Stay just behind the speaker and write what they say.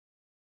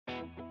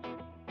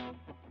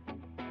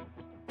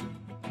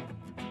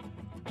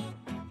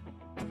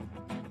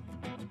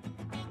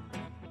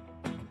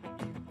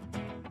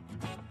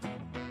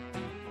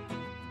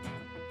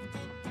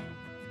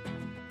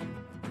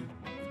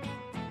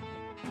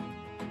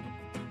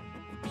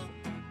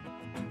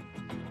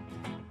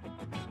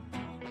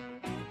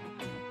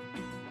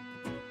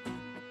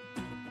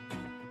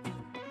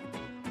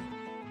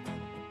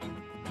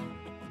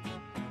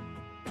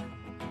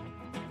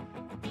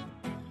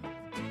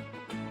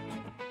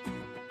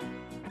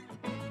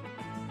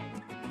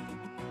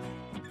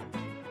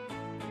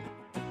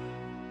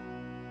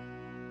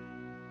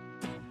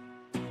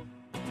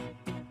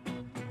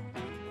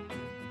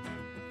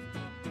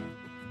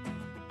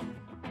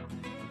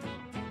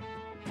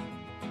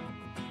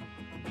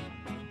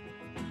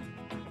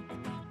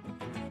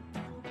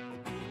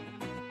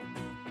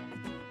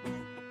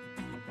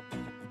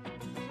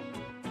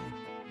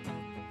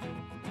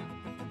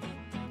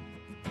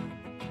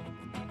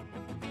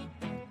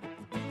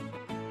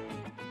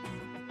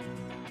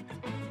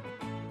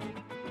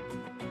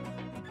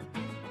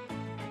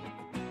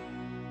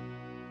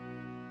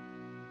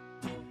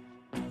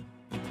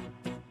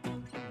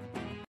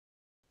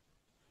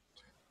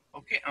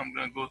Okay, I'm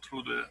going to go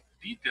through the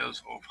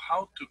details of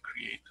how to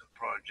create a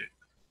project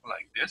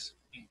like this.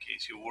 In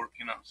case you're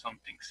working on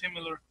something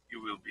similar, you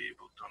will be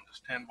able to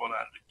understand what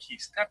are the key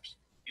steps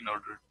in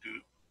order to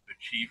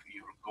achieve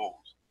your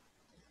goals.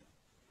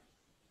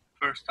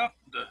 First up,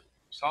 the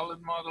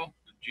solid model.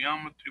 The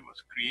geometry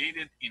was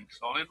created in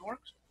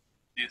SolidWorks.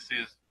 This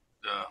is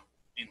the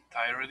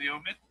entirety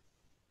of it.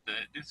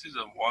 This is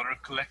a water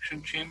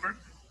collection chamber.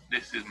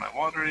 This is my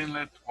water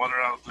inlet, water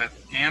outlet,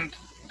 and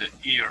the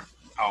air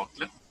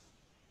outlet.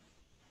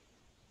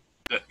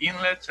 The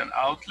inlets and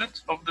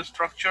outlets of the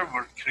structure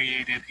were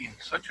created in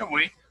such a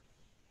way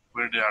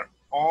where they are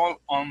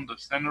all on the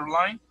center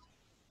line,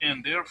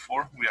 and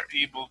therefore we are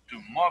able to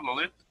model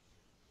it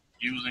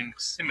using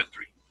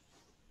symmetry.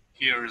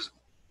 Here's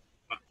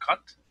a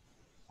cut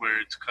where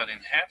it's cut in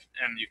half,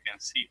 and you can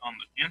see on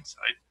the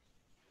inside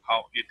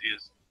how it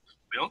is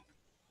built.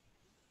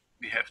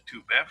 We have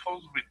two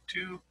baffles with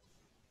two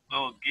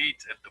little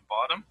gates at the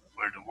bottom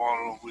where the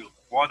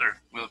water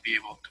will be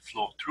able to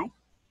flow through.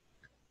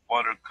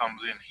 Water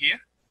comes in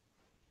here,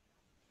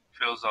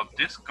 fills up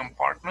this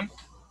compartment,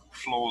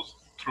 flows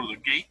through the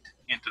gate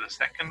into the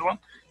second one,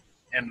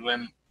 and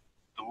when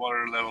the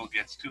water level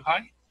gets too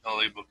high,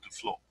 they're able to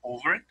flow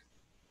over it,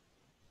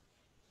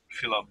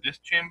 fill up this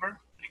chamber,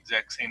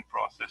 exact same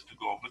process to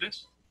go over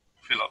this,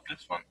 fill up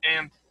this one,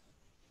 and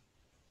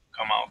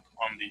come out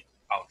on the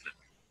outlet.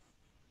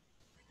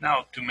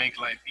 Now, to make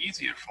life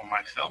easier for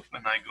myself,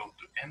 when I go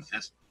to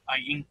Ansys, I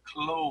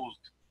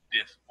enclosed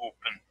this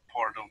open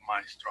part of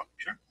my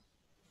structure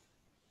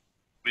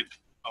with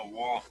a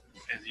wall,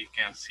 as you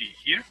can see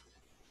here.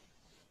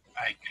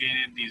 I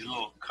created these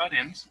little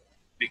cut-ins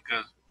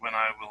because when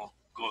I will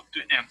go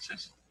to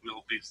Ansys,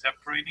 we'll be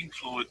separating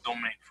fluid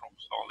domain from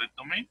solid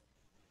domain,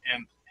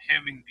 and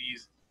having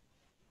these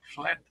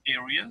flat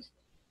areas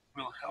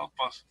will help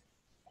us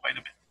quite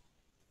a bit.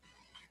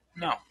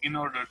 Now, in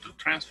order to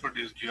transfer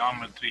this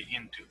geometry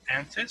into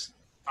Ansys,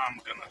 I'm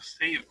gonna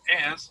save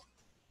as,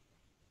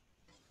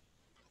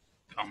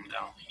 come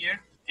down here,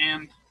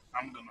 and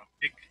I'm gonna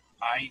pick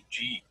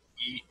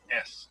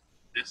IGES.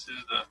 This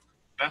is the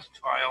best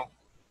file.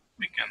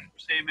 We can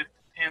save it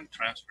and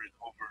transfer it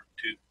over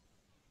to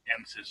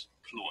Ansys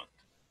Fluent.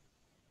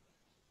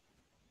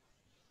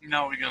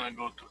 Now we're gonna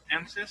go to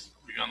Ansys.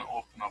 We're gonna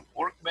open up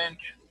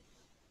Workbench,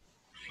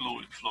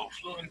 Fluid Flow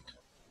Fluent,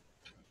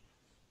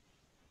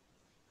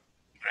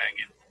 drag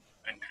it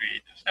and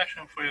create a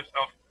session for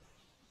yourself.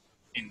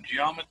 In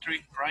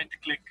geometry, right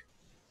click,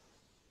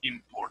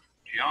 import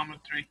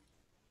geometry,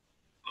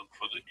 look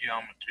for the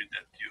geometry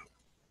that you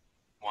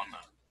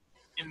wanna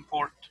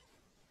import,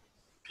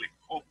 click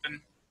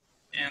open,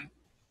 and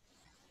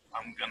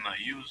I'm gonna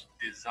use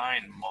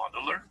Design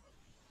Modeler.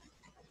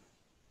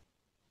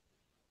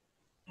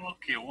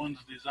 Okay, once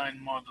Design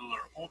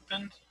Modeler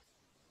opens,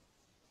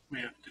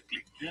 we have to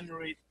click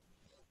Generate,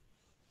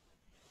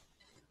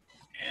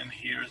 and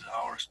here's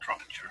our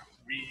structure.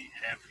 We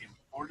have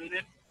imported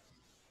it.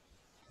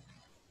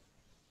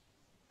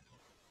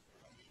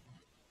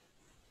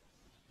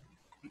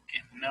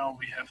 Okay, now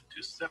we have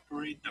to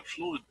separate the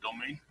fluid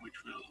domain,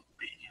 which will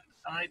be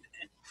inside,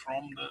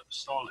 from the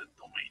solid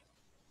domain.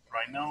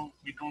 Right now,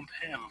 we don't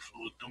have a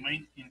fluid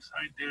domain.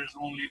 Inside, there's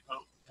only a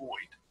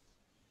void.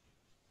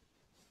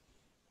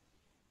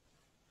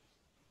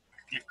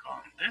 Click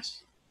on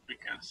this. We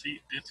can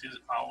see this is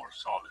our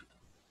solid.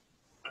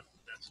 But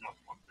that's not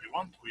what we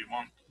want. We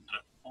want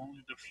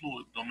only the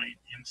fluid domain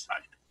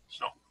inside.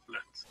 So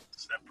let's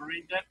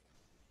separate that.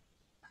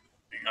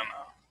 We're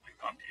gonna click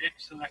on the edge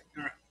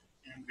selector,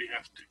 and we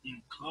have to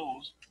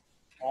enclose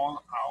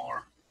all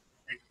our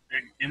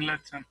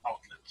inlets and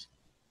outlets.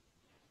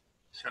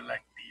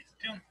 Select these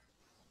two.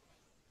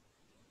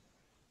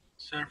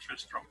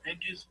 Surface from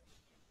edges,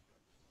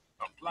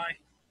 apply,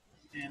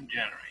 and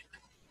generate.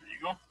 There you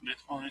go.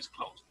 This one is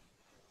closed.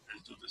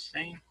 Let's do the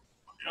same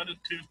for the other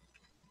two.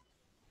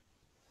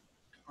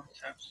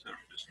 Have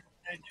surface from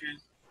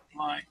edges,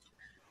 apply,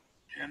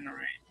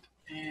 generate,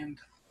 and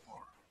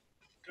for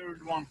the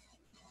third one,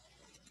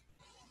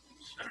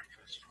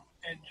 surface from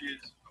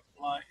edges,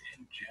 apply,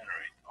 and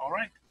generate. All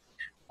right,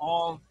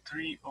 all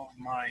three of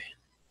my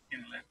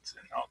inlets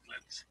and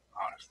outlets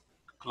are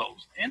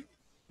closed in.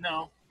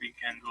 Now we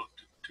can go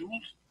to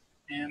Tools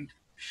and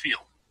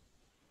Fill.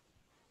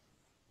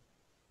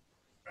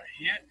 Right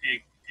here,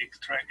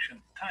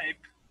 extraction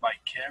type by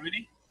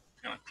cavity.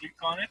 We're going to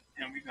click on it,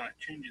 and we're going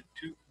to change it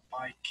to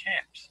by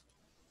caps.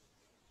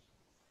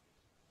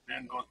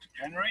 Then go to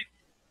Generate,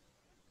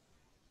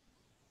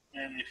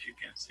 and if you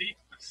can see,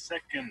 the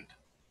second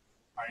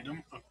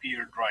item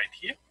appeared right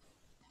here.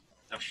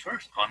 The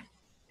first one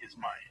is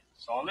my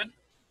solid,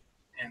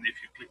 and if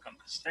you click on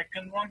the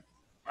second one,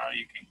 now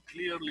you can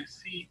clearly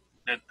see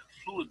that the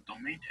fluid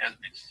domain has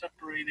been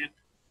separated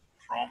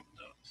from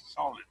the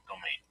solid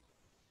domain.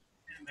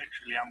 And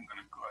actually, I'm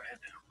going to go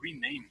ahead and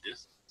rename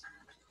this.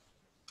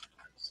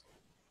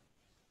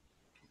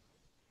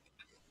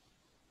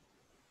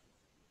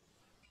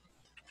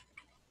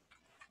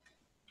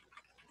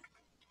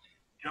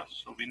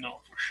 Just so we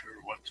know for sure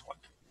what's what.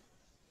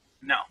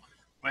 Now,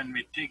 When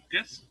we take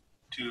this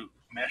to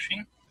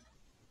meshing,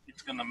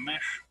 it's gonna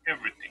mesh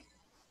everything.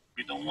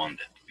 We don't want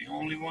that. We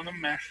only want to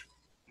mesh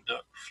the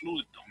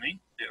fluid domain.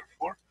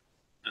 Therefore,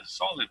 the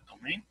solid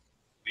domain,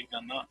 we're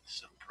gonna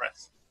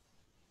suppress.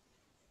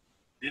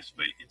 This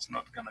way, it's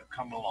not gonna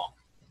come along.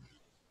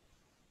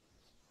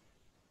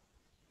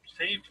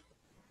 Save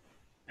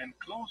and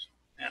close,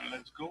 and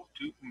let's go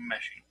to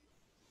meshing.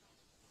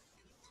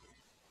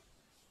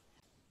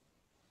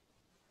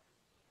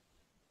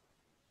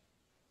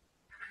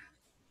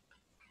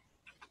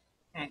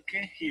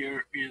 Okay,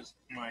 here is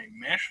my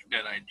mesh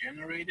that I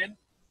generated.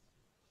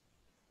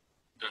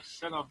 The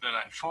setup that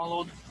I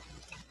followed,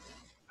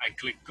 I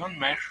clicked on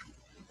mesh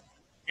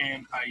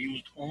and I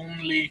used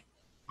only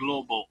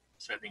global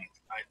settings.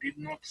 I did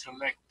not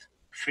select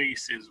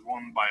faces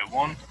one by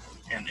one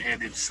and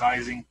added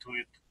sizing to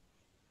it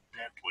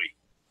that way.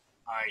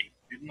 I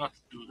did not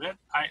do that.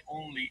 I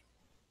only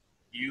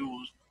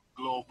used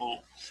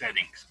global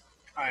settings.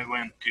 I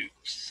went to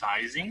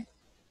sizing,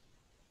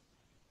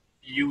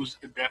 use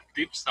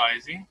adaptive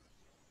sizing,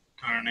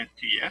 turn it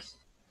to yes,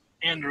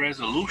 and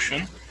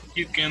resolution.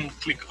 You can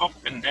click up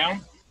and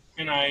down,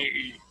 and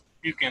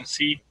you can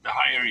see the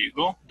higher you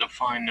go, the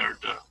finer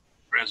the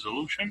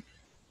resolution.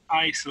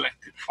 I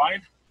selected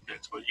 5.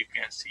 That's what you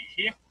can see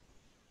here.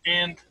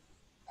 And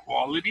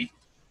quality,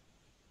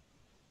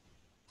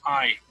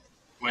 I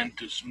went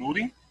to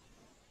smoothing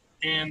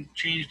and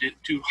changed it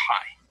to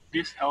high.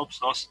 This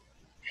helps us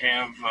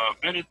have a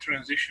better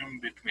transition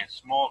between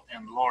small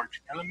and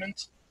large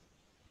elements,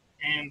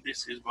 and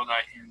this is what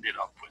I ended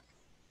up with.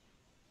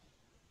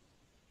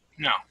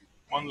 Now,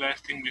 one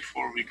last thing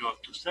before we go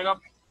to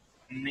setup,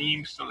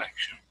 name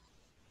selection.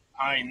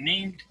 I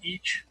named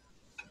each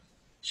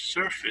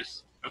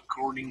surface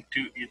according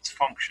to its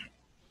function.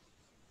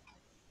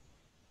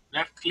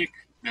 Left click,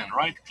 then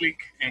right click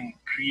and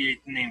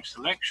create name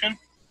selection,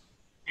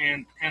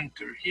 and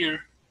enter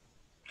here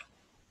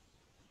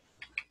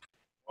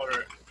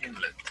water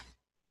inlet.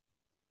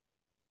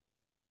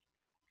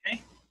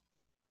 Okay.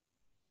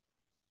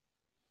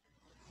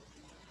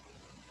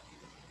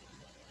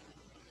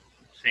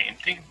 Same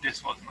thing,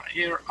 this was my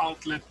air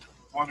outlet,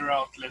 water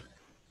outlet.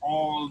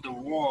 All the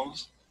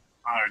walls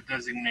are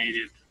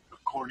designated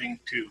according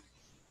to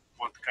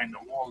what kind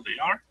of wall they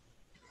are.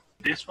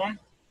 This one,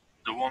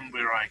 the one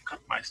where I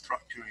cut my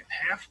structure in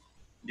half,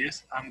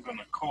 this I'm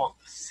gonna call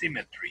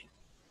symmetry,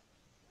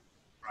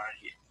 right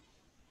here.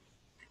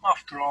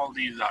 After all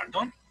these are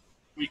done,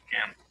 we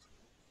can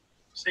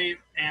save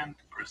and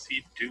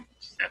proceed to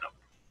setup.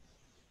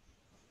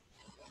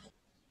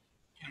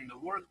 In the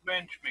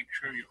workbench, make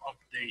sure you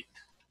update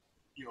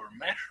your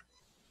mesh.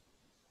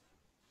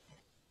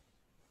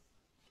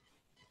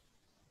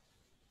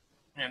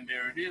 And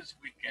there it is,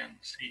 we can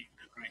see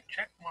the green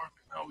check mark.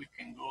 Now we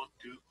can go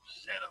to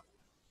setup.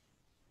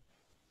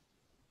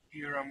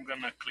 Here I'm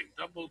gonna click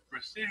double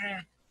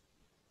precision,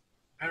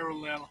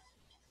 parallel,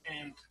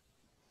 and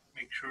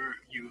make sure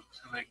you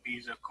select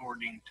these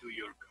according to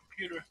your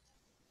computer.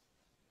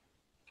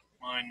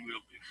 Mine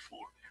will be 4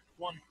 and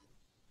 1.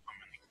 How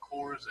many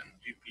cores and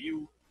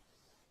GPU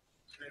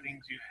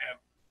settings you have.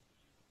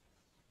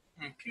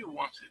 Okay,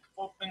 once it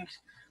opens,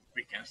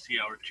 we can see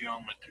our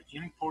geometry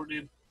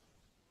imported.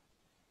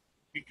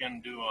 We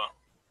can do a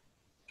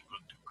go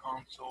to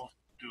console,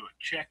 do a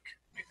check,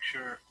 make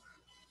sure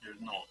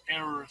there's no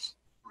errors,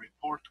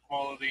 report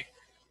quality.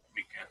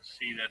 We can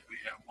see that we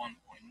have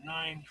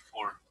 1.9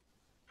 for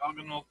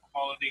orthogonal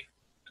quality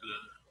to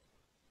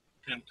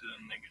the 10 to the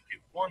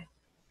negative 1,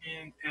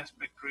 and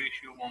aspect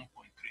ratio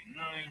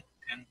 1.39,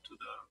 10 to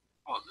the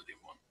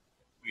positive 1,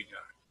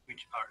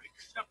 which are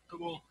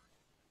acceptable.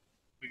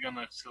 We're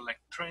gonna select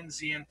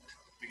transient.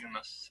 We're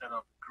gonna set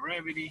up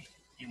gravity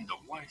in the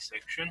Y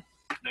section,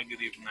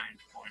 negative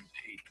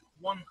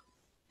 9.81.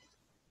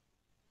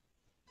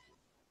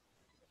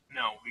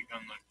 Now we're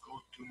gonna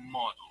go to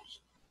models.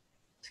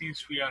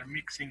 Since we are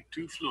mixing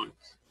two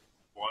fluids,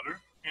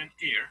 water and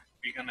air,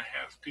 we're gonna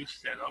have to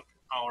set up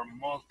our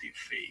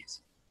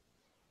multi-phase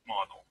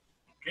model.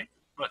 Okay,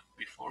 but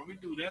before we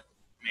do that,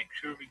 make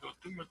sure we go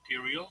to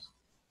materials,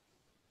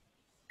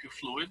 to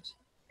fluids,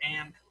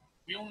 and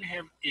we only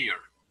have air,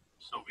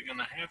 so we're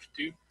gonna have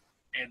to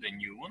add a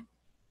new one.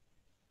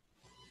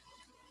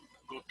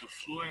 Go to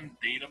Fluent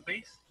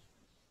database,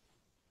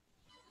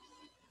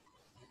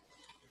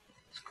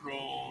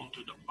 scroll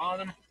to the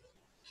bottom,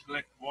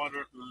 select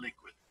water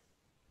liquid,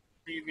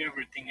 leave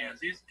everything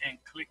as is, and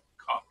click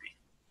copy.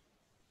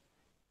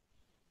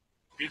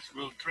 This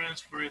will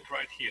transfer it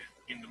right here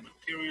in the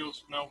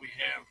materials. Now we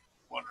have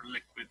water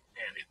liquid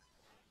added.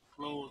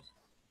 Close,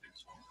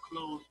 this one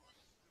close.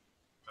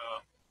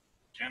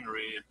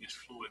 Generated this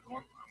fluid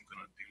one, I'm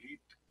gonna delete.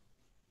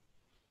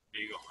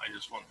 There you go, I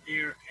just want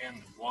air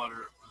and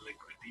water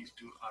liquid. These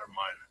two are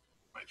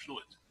my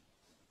fluids.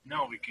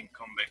 Now we can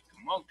come back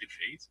to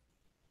multi-phase.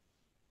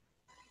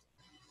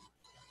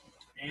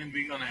 And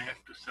we're gonna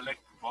have to select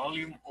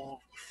volume of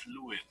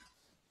fluid.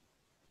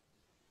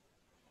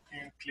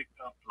 And click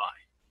apply.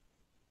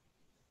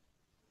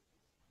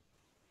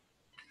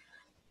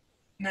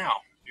 Now,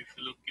 if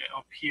you look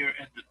up here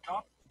at the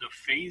top, the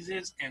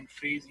phases and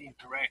phase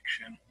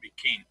interaction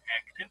became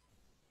active.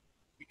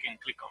 We can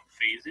click on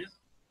phases,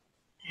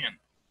 and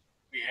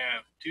we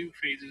have two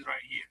phases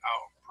right here.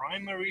 Our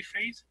primary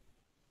phase,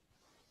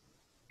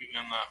 we're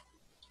gonna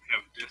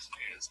have this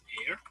as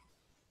air,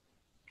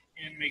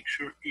 and make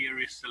sure air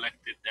is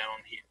selected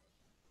down here.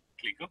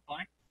 Click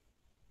apply.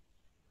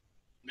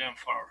 Then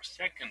for our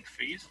second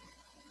phase,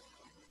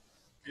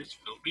 this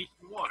will be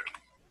water.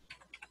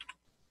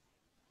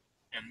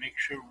 And make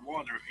sure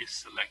water is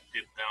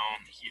selected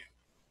down here.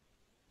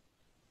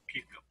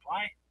 Click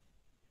apply.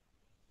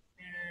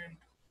 And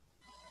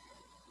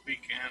we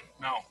can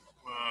now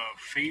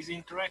phase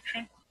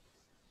interaction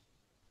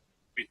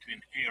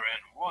between air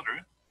and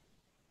water.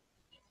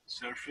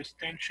 Surface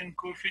tension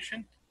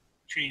coefficient,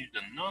 change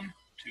the none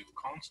to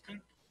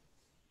constant.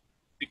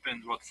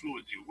 Depends what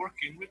fluid you're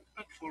working with,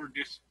 but for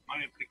this, my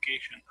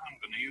application, I'm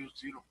going to use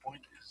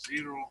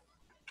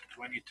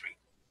 0.023.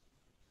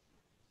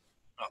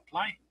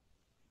 Apply.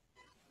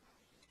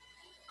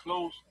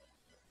 Close.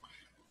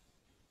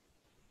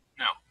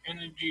 Now,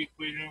 energy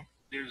equation,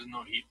 there's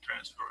no heat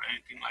transfer or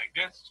anything like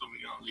that, so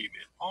we're going to leave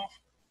it off.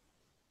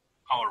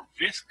 Our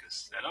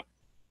viscous setup,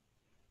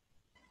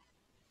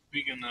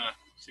 we're going to,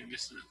 since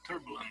this is a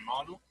turbulent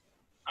model,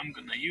 I'm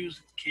going to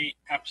use K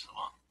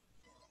epsilon.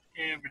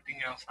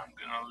 Everything else I'm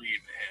going to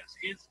leave as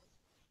is.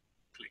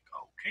 Click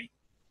OK.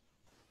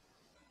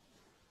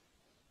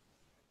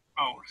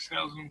 Our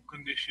Celsius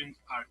conditions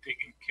are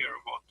taken care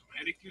of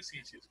automatically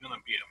since it's going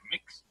to be a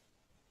mix.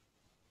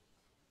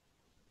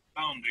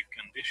 Boundary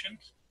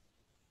conditions.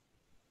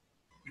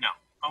 Now,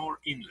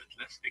 our inlet.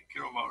 Let's take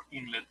care of our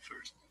inlet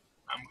first.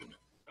 I'm going to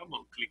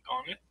double click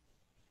on it.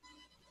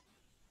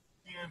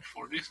 And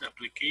for this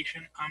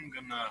application, I'm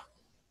going to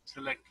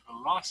select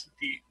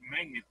velocity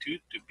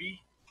magnitude to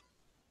be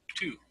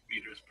 2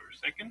 meters per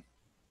second.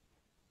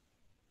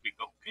 Click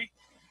OK.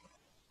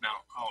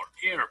 Now our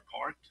air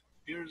part,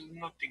 there's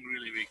nothing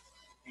really we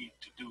need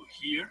to do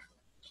here,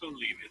 so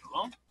leave it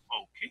alone.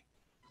 OK.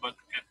 But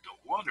at the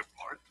water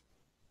part,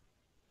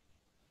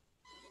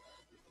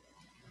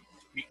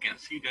 we can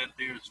see that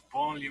there's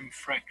volume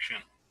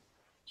fraction.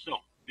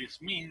 So this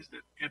means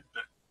that at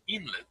the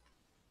inlet,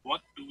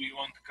 what do we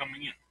want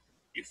coming in?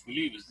 If we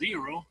leave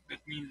 0,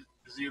 that means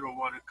 0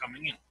 water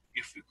coming in.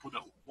 If we put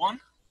a 1,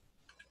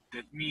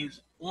 that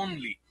means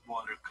only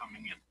water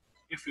coming in.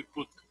 If we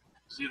put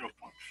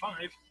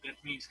 0.5,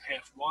 that means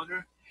half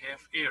water,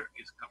 half air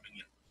is coming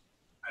in.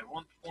 I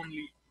want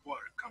only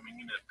water coming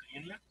in at the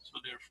inlet, so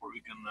therefore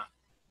we're gonna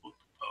put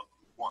a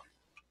 1.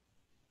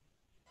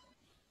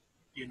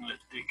 Inlet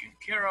taken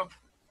care of.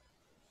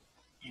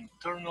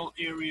 Internal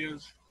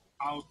areas,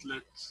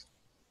 outlets,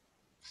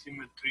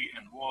 symmetry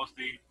and walls,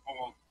 they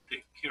all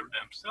take care of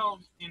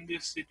themselves in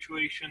this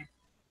situation.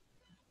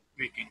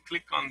 We can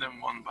click on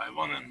them one by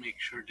one and make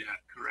sure they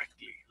are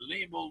correctly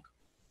labeled.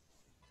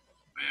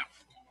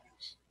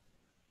 Baffles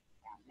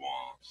or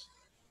walls.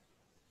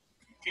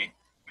 Okay,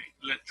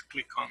 let's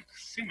click on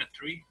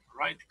symmetry,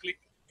 right click,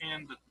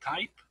 and the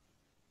type.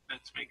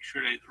 Let's make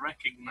sure that it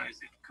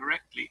recognizes it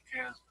correctly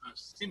as a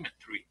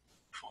symmetry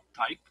for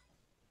type.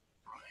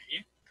 Right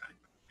here, type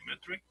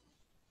symmetry.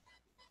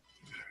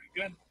 Very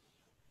good.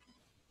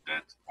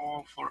 That's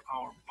all for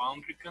our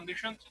boundary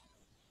conditions.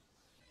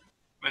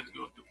 Let's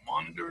go to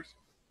monitors,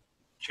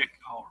 check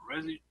our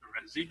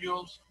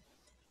residuals.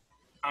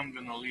 I'm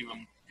going to leave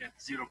them at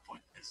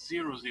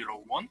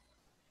 0.001.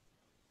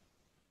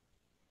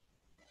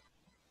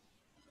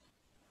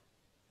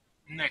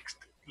 Next,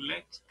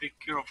 let's take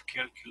care of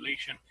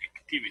calculation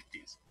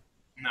activities.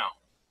 Now,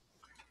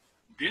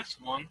 this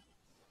one,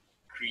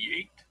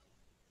 create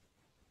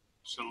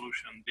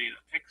solution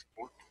data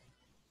export,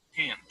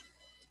 and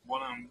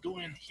what I'm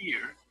doing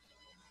here,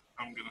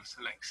 I'm going to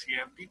select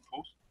CFD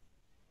post.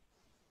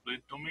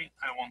 Fluid domain,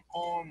 I want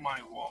all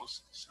my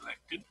walls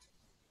selected.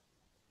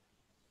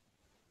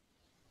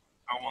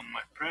 I want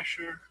my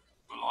pressure,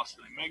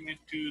 velocity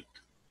magnitude,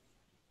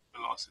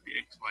 velocity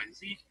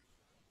XYZ,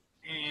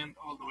 and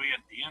all the way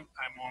at the end,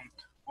 I want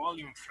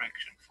volume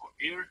fraction for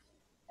air,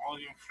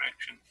 volume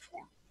fraction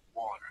for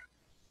water.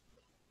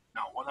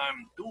 Now, what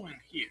I'm doing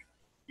here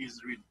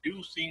is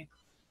reducing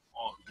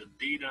all the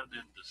data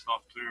that the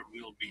software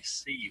will be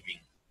saving.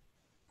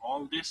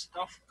 All this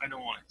stuff, I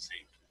don't want it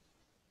saved.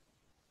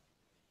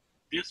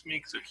 This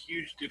makes a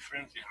huge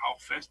difference in how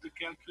fast the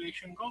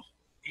calculation goes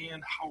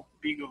and how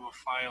big of a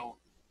file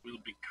will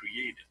be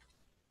created.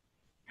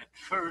 At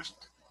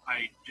first,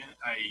 I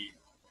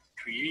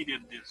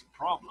created this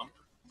problem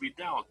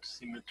without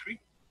symmetry,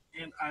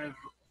 and I've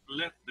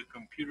let the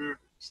computer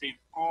save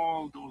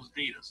all those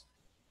data.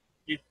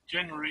 It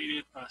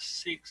generated a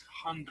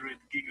 600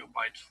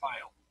 gigabyte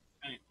file,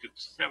 and it took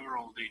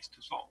several days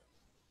to solve.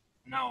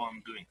 Now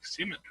I'm doing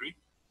symmetry.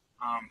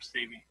 I'm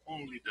saving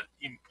only the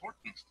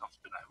important stuff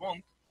that I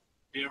want.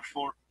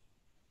 Therefore,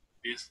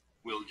 this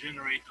will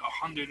generate a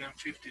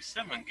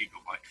 157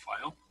 gigabyte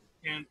file,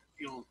 and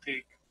it'll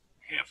take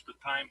half the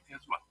time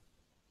as well.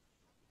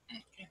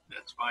 Okay,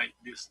 that's why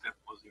this step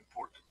was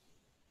important.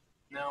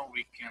 Now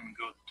we can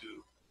go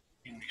to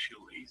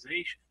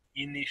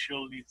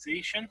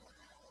Initialization,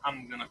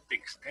 I'm gonna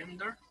pick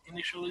standard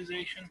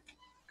initialization,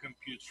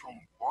 compute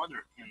from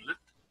water inlet,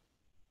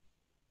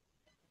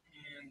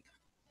 and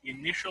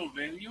initial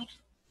values,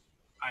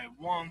 I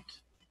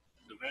want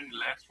the very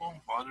last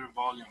one, water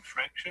volume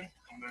fraction,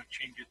 I'm gonna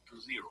change it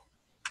to 0.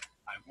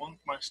 I want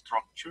my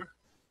structure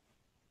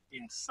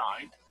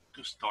inside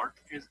to start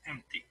as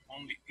empty,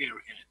 only air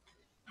in it,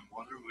 and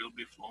water will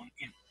be flowing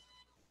in.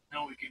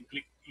 Now we can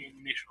click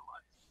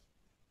initialize.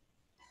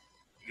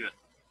 Good.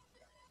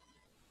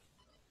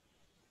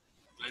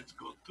 Let's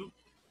go to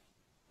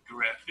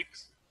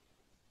graphics,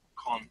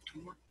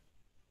 contour,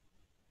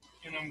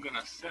 and I'm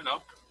gonna set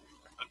up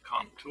a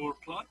contour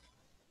plot,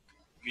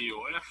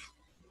 VOF,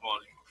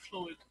 volume of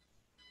fluid,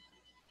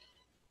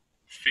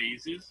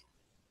 phases,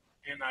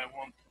 and I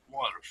want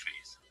water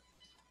phase.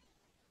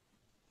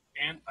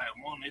 And I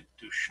want it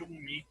to show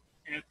me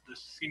at the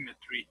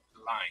symmetry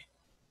line.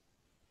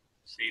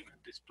 Save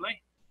and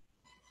display.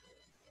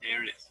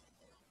 There it is.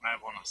 I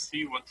want to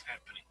see what's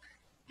happening.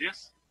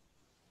 This,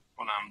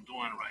 what I'm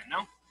doing right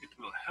now, it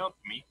will help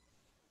me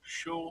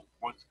show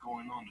what's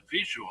going on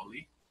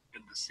visually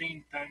at the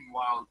same time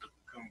while the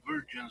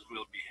convergence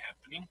will be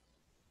happening.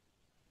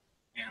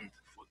 And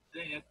for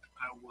that,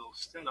 I will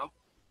set up,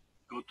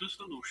 go to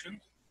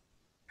Solutions,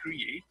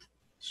 Create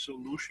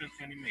Solution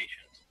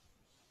Animations.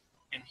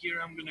 And here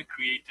I'm going to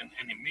create an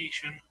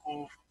animation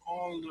of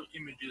all the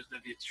images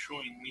that it's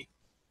showing me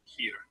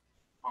here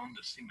on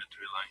the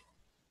symmetry line.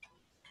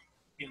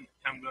 And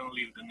I'm going to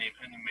leave the name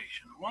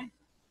animation 1.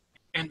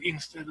 And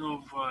instead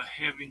of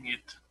having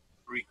it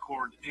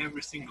record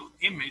every single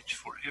image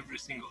for every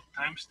single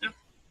time step,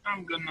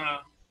 I'm going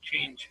to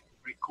change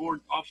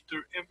record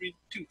after every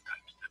 2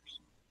 time steps.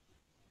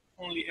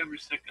 Only every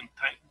second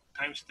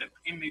time step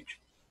image,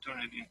 turn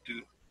it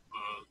into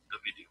the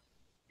video.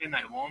 And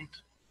I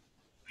want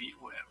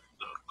VOF,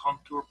 the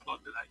contour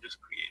plot that I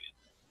just created.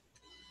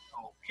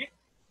 Okay.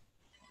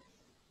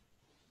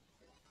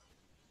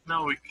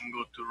 Now we can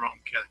go to run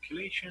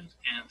calculations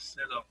and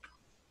set up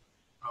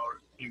our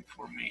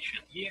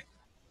information here.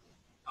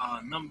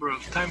 Number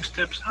of time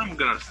steps, I'm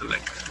gonna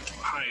select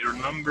a higher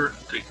number,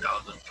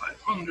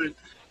 3500.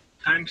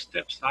 Time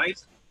step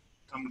size,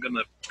 I'm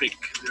gonna pick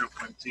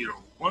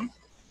 0.01.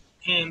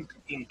 And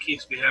in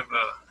case we have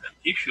an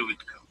issue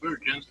with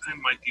convergence, I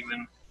might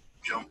even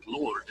jump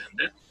lower than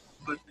that.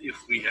 But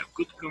if we have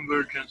good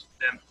convergence,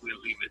 then we'll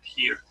leave it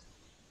here.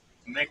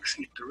 Max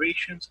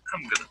iterations,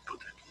 I'm gonna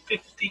put at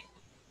 50.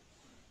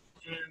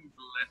 And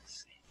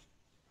let's see.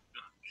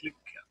 I'm gonna click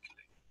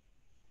calculate.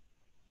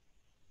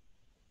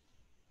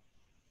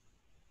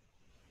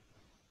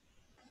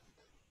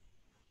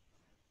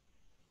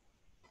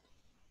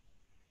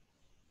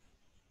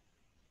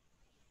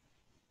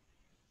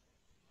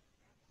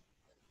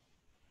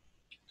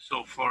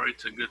 So far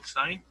it's a good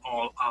sign.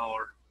 All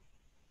our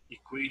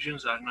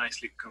equations are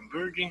nicely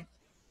converging.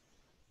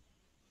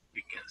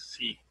 We can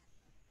see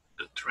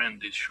the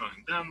trend is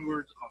showing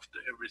downwards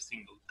after every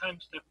single time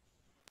step.